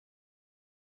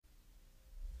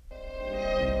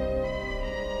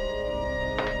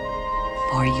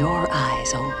for your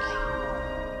eyes only.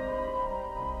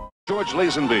 George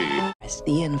Lazenby. As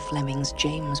Ian Fleming's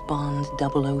James Bond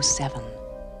 007.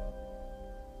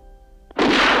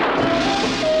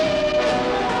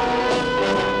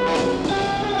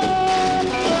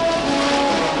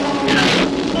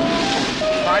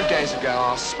 Five days ago,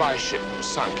 our spy ship was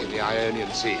sunk in the Ionian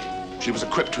Sea. She was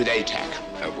equipped with ATAC.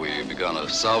 Have we begun a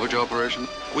salvage operation?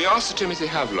 We asked Sir Timothy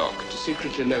Havelock to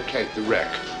secretly locate the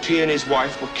wreck. He and his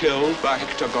wife were killed by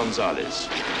Hector Gonzalez.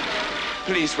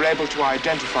 Police were able to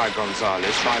identify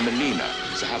Gonzalez by Melina,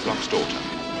 Sir Havelock's daughter.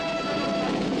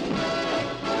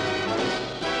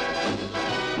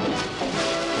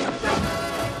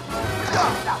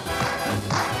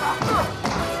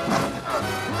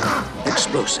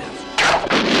 Explosive.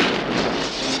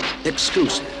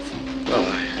 Exclusive. Well,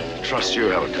 I trust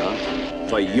you, Alcon.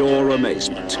 For your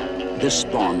amazement, this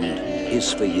bond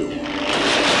is for you.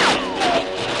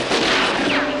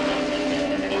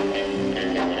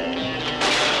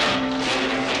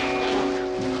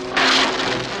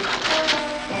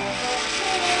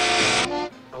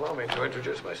 Allow me to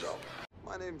introduce myself.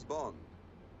 My name's Bond.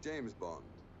 James Bond.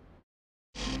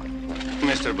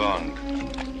 Mr. Bond,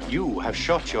 you have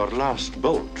shot your last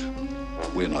bolt.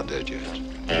 We're not dead yet.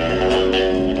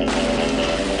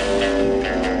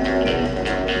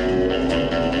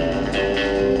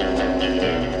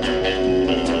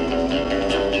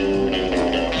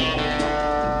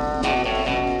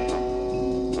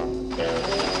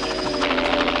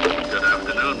 Good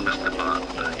afternoon, Mr.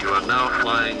 Bond. You are now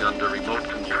flying under remote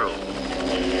control.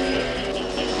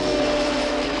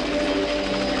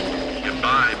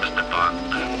 Goodbye, Mr. Bond.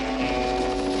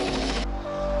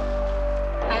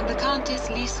 I'm the Countess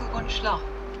U.N.C.L.E.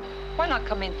 Why not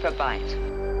come in for a bite?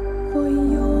 For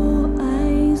your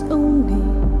eyes only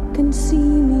can see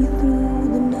me through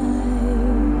the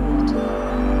night.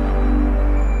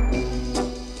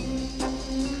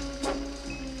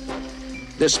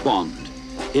 This bond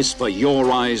is for your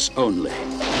eyes only.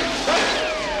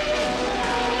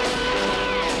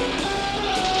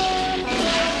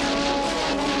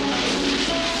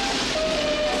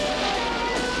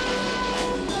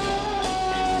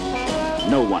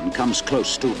 No one comes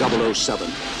close to 007.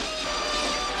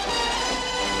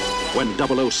 When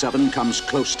 007 comes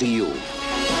close to you,